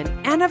conversation.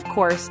 And of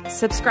course,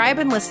 subscribe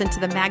and listen to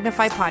the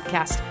Magnify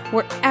podcast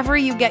wherever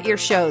you get your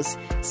shows.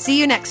 See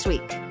you next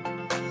week.